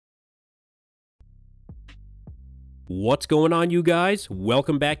What's going on, you guys?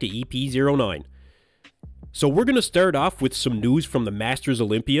 Welcome back to EP09. So we're going to start off with some news from the Masters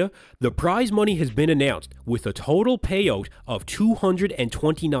Olympia. The prize money has been announced with a total payout of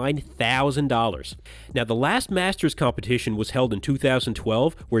 $229,000. Now, the last Masters competition was held in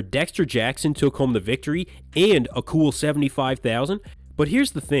 2012, where Dexter Jackson took home the victory and a cool $75,000. But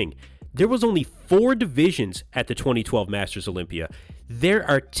here's the thing. There was only 4 divisions at the 2012 Masters Olympia. There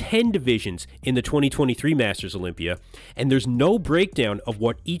are 10 divisions in the 2023 Masters Olympia, and there's no breakdown of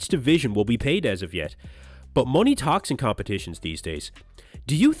what each division will be paid as of yet. But money talks in competitions these days.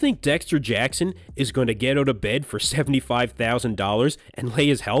 Do you think Dexter Jackson is going to get out of bed for $75,000 and lay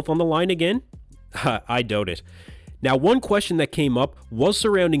his health on the line again? I doubt it. Now, one question that came up was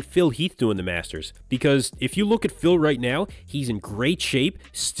surrounding Phil Heath doing the Masters, because if you look at Phil right now, he's in great shape,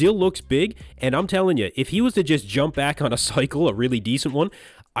 still looks big, and I'm telling you, if he was to just jump back on a cycle, a really decent one,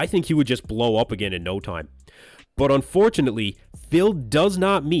 I think he would just blow up again in no time. But unfortunately, Phil does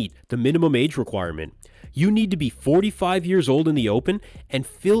not meet the minimum age requirement. You need to be 45 years old in the open, and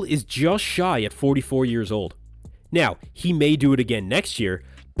Phil is just shy at 44 years old. Now, he may do it again next year,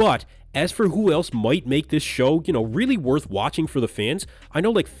 but as for who else might make this show, really worth watching for the fans, I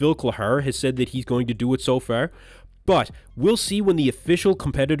know like Phil Heath has said that he's going to do it so far, but we'll see when the official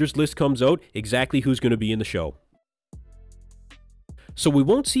competitors list comes out exactly who's going to be in the show. So we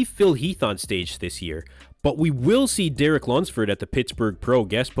won't see Phil Heath on stage this year, but we will see Derek Lunsford at the Pittsburgh Pro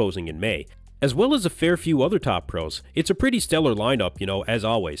guest posing in May, as well as a fair few other top pros. It's a pretty stellar lineup, as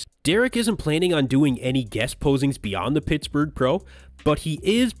always. Derek isn't planning on doing any guest posings beyond the Pittsburgh Pro, but he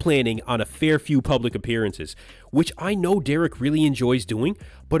is planning on a fair few public appearances, which I know Derek really enjoys doing,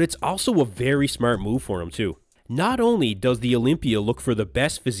 but it's also a very smart move for him too. Not only does the Olympia look for the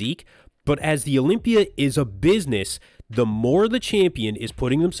best physique, but as the Olympia is a business, the more the champion is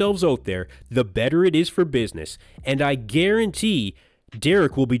putting themselves out there, the better it is for business, and I guarantee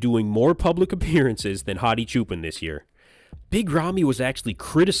Derek will be doing more public appearances than Hadi Chupin this year. Big Ramy was actually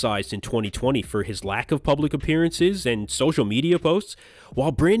criticized in 2020 for his lack of public appearances and social media posts,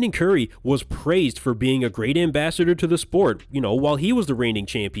 while Brandon Curry was praised for being a great ambassador to the sport, while he was the reigning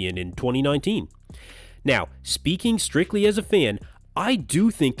champion in 2019. Now, speaking strictly as a fan, I do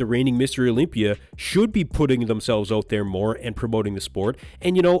think the reigning Mr. Olympia should be putting themselves out there more and promoting the sport,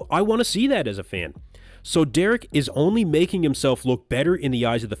 and I want to see that as a fan. So Derek is only making himself look better in the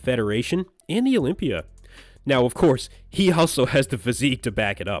eyes of the Federation and the Olympia. Now, of course, he also has the physique to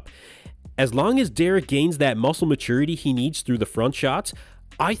back it up. As long as Derek gains that muscle maturity he needs through the front shots,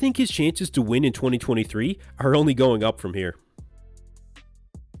 I think his chances to win in 2023 are only going up from here.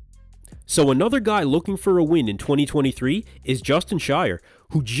 So another guy looking for a win in 2023 is Justin Shier,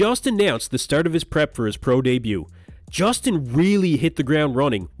 who just announced the start of his prep for his pro debut. Justin really hit the ground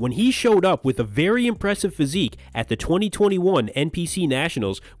running when he showed up with a very impressive physique at the 2021 NPC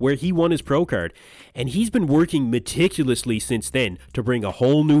Nationals, where he won his pro card, and he's been working meticulously since then to bring a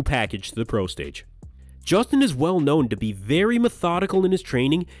whole new package to the pro stage. Justin is well known to be very methodical in his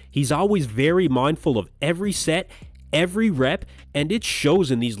training. He's always very mindful of every set, every rep, and it shows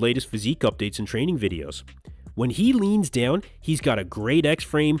in these latest physique updates and training videos. When he leans down, he's got a great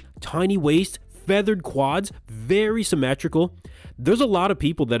X-frame, tiny waist, feathered quads, very symmetrical. There's a lot of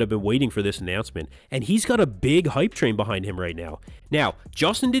people that have been waiting for this announcement, and he's got a big hype train behind him right now. Now,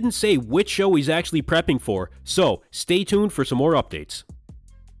 Justin didn't say which show he's actually prepping for, so stay tuned for some more updates.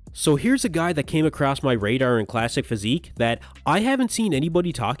 So here's a guy that came across my radar in classic physique that I haven't seen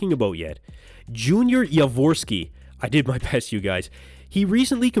anybody talking about yet. Javorski. I did my best, you guys. He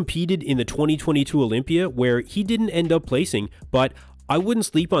recently competed in the 2022 Olympia, where he didn't end up placing, but I wouldn't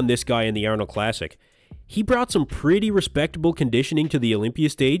sleep on this guy in the Arnold Classic. He brought some pretty respectable conditioning to the Olympia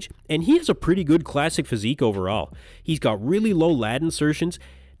stage, and he has a pretty good classic physique overall. He's got really low lat insertions.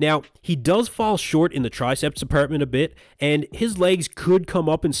 Now, he does fall short in the triceps department a bit, and his legs could come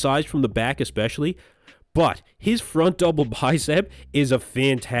up in size from the back especially, but his front double bicep is a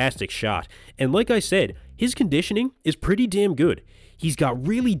fantastic shot. And like I said, his conditioning is pretty damn good. He's got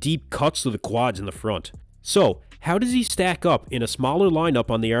really deep cuts to the quads in the front. So, how does he stack up in a smaller lineup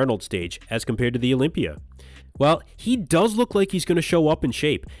on the Arnold stage as compared to the Olympia? Well, he does look like he's going to show up in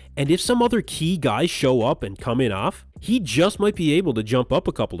shape, and if some other key guys show up and come in off, he just might be able to jump up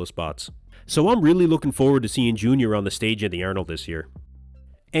a couple of spots. So I'm really looking forward to seeing Junior on the stage at the Arnold this year.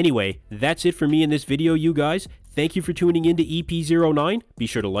 Anyway, that's it for me in this video, you guys. Thank you for tuning in to EP09. Be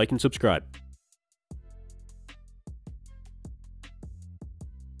sure to like and subscribe.